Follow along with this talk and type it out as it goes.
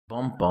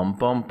Bum bum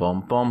bum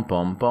bum bum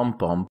bum bum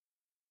bum.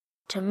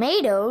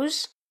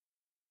 Tomatoes?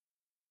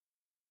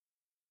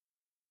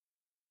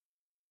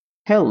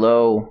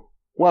 Hello,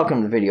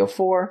 welcome to video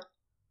 4.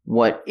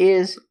 What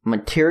is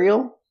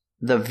material?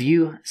 The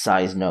view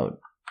size node.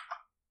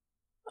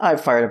 I've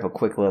fired up a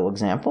quick little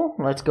example.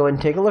 Let's go ahead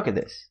and take a look at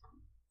this.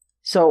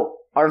 So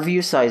our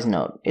view size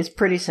node, it's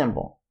pretty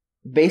simple.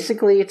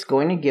 Basically, it's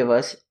going to give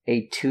us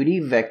a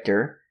 2D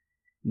vector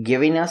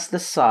giving us the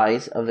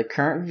size of the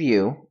current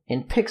view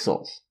in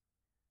pixels.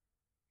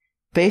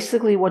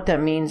 Basically, what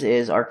that means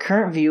is our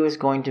current view is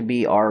going to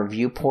be our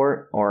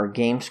viewport or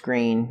game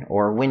screen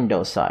or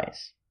window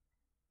size.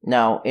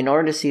 Now, in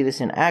order to see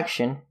this in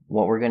action,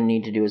 what we're going to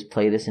need to do is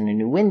play this in a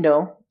new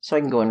window so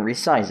I can go and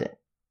resize it.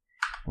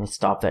 Let's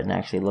stop that and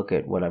actually look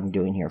at what I'm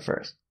doing here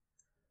first.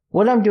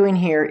 What I'm doing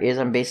here is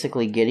I'm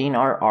basically getting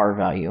our R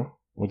value,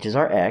 which is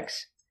our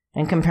X,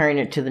 and comparing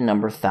it to the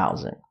number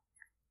 1,000.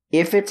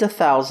 If it's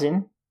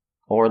 1,000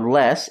 or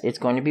less, it's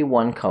going to be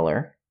one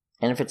color.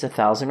 And if it's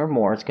 1,000 or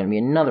more, it's going to be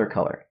another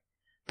color.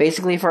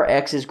 Basically, if our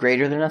X is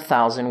greater than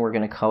 1,000, we're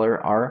going to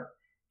color our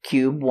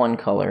cube one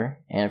color.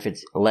 And if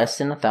it's less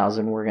than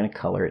 1,000, we're going to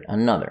color it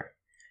another.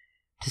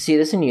 To see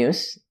this in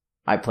use,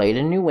 I played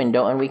in a new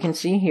window, and we can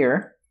see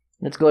here,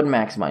 let's go ahead and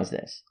maximize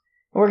this.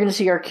 And we're going to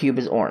see our cube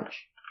is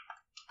orange.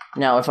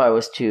 Now, if I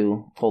was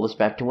to pull this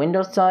back to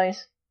window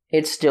size,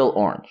 it's still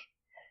orange.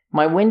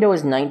 My window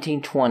is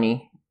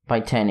 1920 by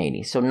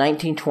 1080. So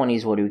 1920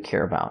 is what we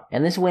care about.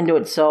 And this window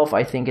itself,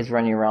 I think, is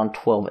running around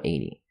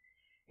 1280.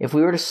 If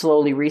we were to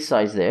slowly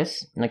resize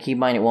this, now keep in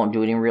mind it won't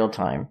do it in real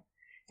time,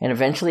 and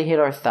eventually hit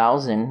our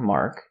 1,000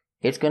 mark,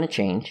 it's going to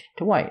change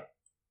to white.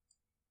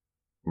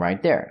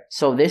 Right there.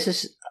 So this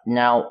is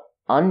now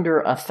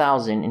under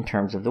 1,000 in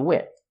terms of the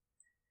width.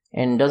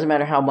 And it doesn't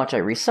matter how much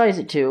I resize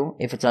it to,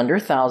 if it's under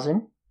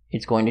 1,000,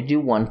 it's going to do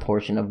one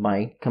portion of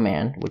my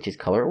command, which is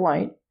color it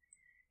white.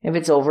 If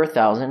it's over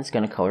 1,000, it's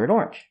going to color it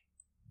orange.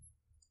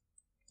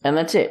 And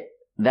that's it.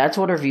 That's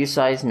what our view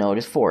size node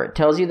is for. It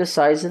tells you the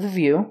size of the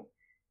view,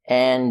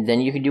 and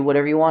then you can do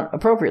whatever you want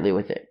appropriately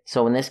with it.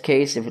 So in this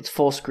case, if it's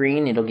full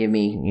screen, it'll give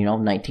me,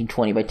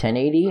 1920 by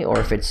 1080, or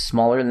if it's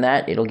smaller than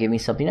that, it'll give me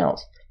something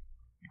else.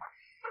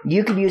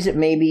 You could use it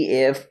maybe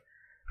if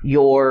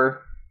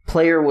your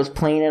player was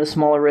playing at a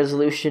smaller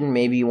resolution,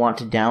 maybe you want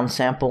to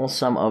downsample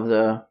some of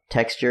the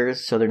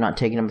textures so they're not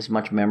taking up as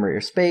much memory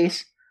or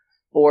space.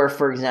 Or,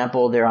 for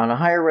example, they're on a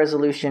higher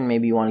resolution,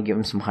 maybe you want to give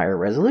them some higher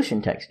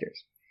resolution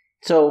textures.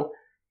 So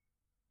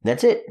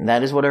that's it.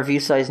 That is what our view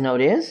size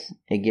node is.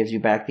 It gives you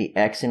back the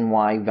X and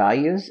Y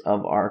values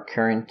of our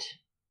current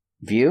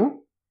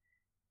view.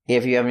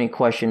 If you have any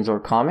questions or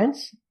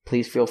comments,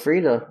 please feel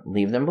free to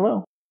leave them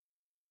below.